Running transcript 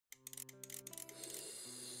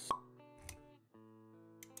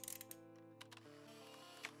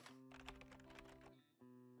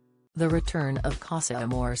The return of Casa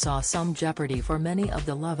Amor saw some jeopardy for many of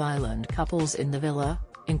the Love Island couples in the villa,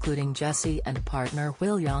 including Jessie and partner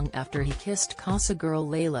Will Young after he kissed Casa girl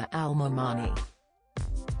Layla Al-Momani.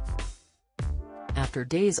 After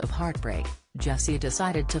days of heartbreak, Jessie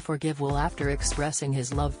decided to forgive Will after expressing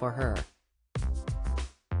his love for her.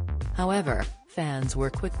 However, fans were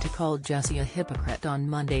quick to call Jessie a hypocrite on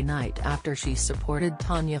Monday night after she supported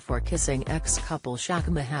Tanya for kissing ex-couple Shaq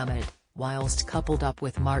Mohammed, whilst coupled up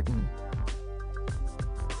with Martin.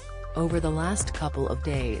 Over the last couple of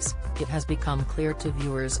days, it has become clear to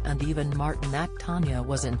viewers and even Martin that Tanya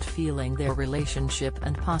wasn't feeling their relationship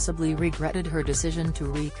and possibly regretted her decision to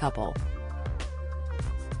recouple.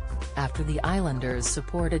 After the Islanders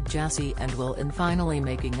supported Jessie and Will in finally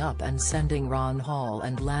making up and sending Ron Hall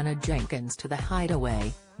and Lana Jenkins to the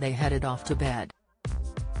hideaway, they headed off to bed.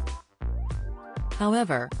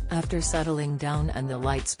 However, after settling down and the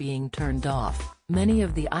lights being turned off, many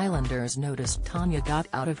of the Islanders noticed Tanya got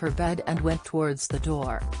out of her bed and went towards the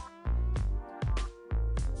door.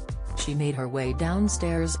 She made her way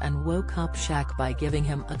downstairs and woke up Shaq by giving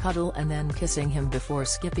him a cuddle and then kissing him before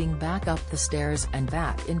skipping back up the stairs and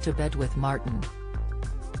back into bed with Martin.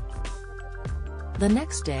 The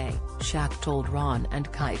next day, Shaq told Ron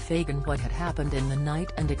and Kai Fagan what had happened in the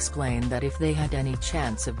night and explained that if they had any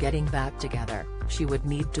chance of getting back together, she would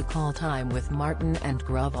need to call time with Martin and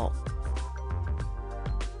grovel.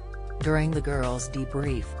 During the girls'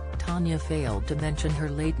 debrief, Tanya failed to mention her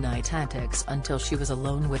late-night antics until she was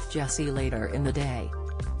alone with Jessie later in the day.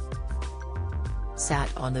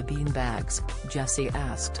 Sat on the beanbags, Jessie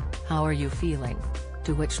asked, "How are you feeling?"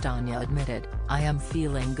 To which Tanya admitted, "I am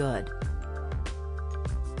feeling good.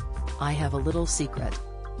 I have a little secret.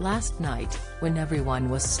 Last night, when everyone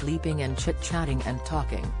was sleeping and chit-chatting and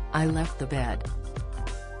talking, I left the bed.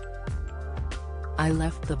 I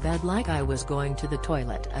left the bed like I was going to the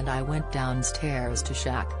toilet and I went downstairs to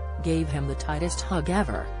Shaq, gave him the tightest hug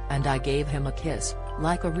ever, and I gave him a kiss,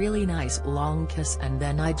 like a really nice long kiss, and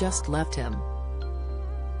then I just left him.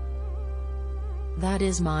 That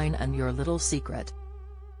is mine and your little secret."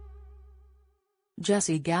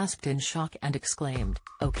 Jessie gasped in shock and exclaimed,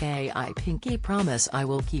 "Okay, I pinky promise I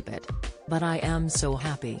will keep it. But I am so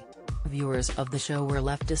happy." Viewers of the show were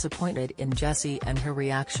left disappointed in Jessie and her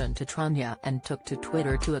reaction to Tanya and took to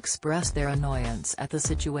Twitter to express their annoyance at the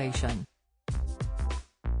situation.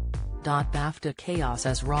 BAFTA chaos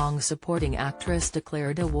as wrong supporting actress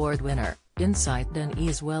declared award winner, Insight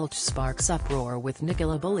Denise Welch sparks uproar with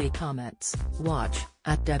Nicola Bully comments, "Watch,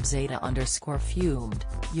 at @Debzeta_fumed,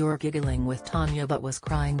 you're giggling with Tanya but was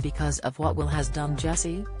crying because of what Will has done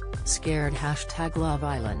Jessie? Scared #Love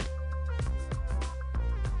Island."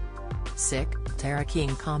 Sick, Tara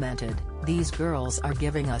King commented, "These girls are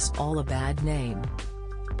giving us all a bad name.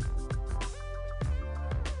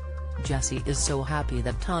 Jessie is so happy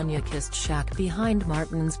that Tanya kissed Shaq behind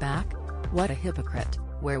Martin's back? What a hypocrite,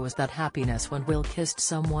 where was that happiness when Will kissed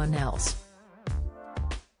someone else?"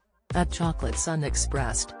 At Chocolate Sun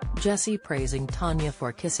expressed, Jessie praising Tanya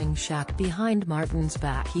for kissing Shaq behind Martin's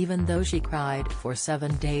back even though she cried for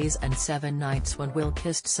 7 days and 7 nights when Will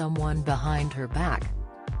kissed someone behind her back.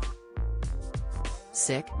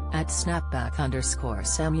 Sick, at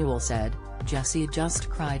 @Snapback_Samuel said, "Jessie just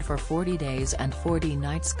cried for 40 days and 40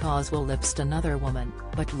 nights cause Will lipsed another woman,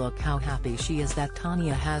 but look how happy she is that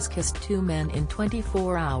Tanya has kissed 2 men in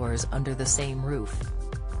 24 hours under the same roof."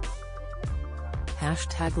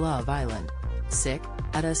 #Love Island. Sick,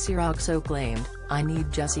 at @Asiroxo claimed, "I need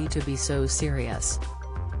Jessie to be so serious.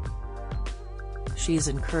 She's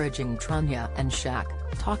encouraging Tanya and Shaq,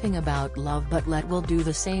 talking about love, but let Will do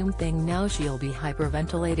the same thing now she'll be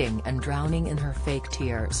hyperventilating and drowning in her fake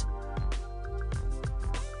tears."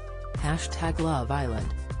 #Love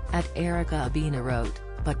Island. At Erica Abina wrote,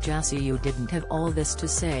 "But Jessie, you didn't have all this to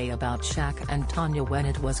say about Shaq and Tanya when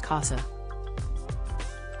it was Casa.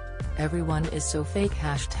 Everyone is so fake."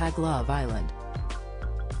 #Love Island.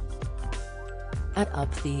 At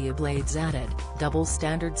 @TheBlades added, "Double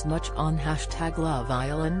standards much on #Love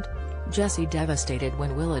Island? Jessie devastated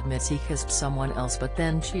when Will admits he kissed someone else but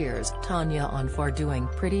then cheers Tanya on for doing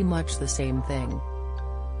pretty much the same thing."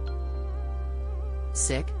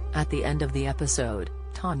 Sick, at the end of the episode,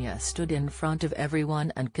 Tanya stood in front of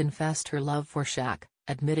everyone and confessed her love for Shaq,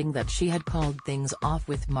 admitting that she had called things off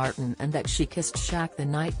with Martin and that she kissed Shaq the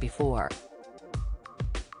night before.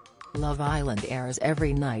 Love Island airs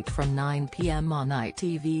every night from 9 p.m. on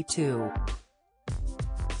ITV2.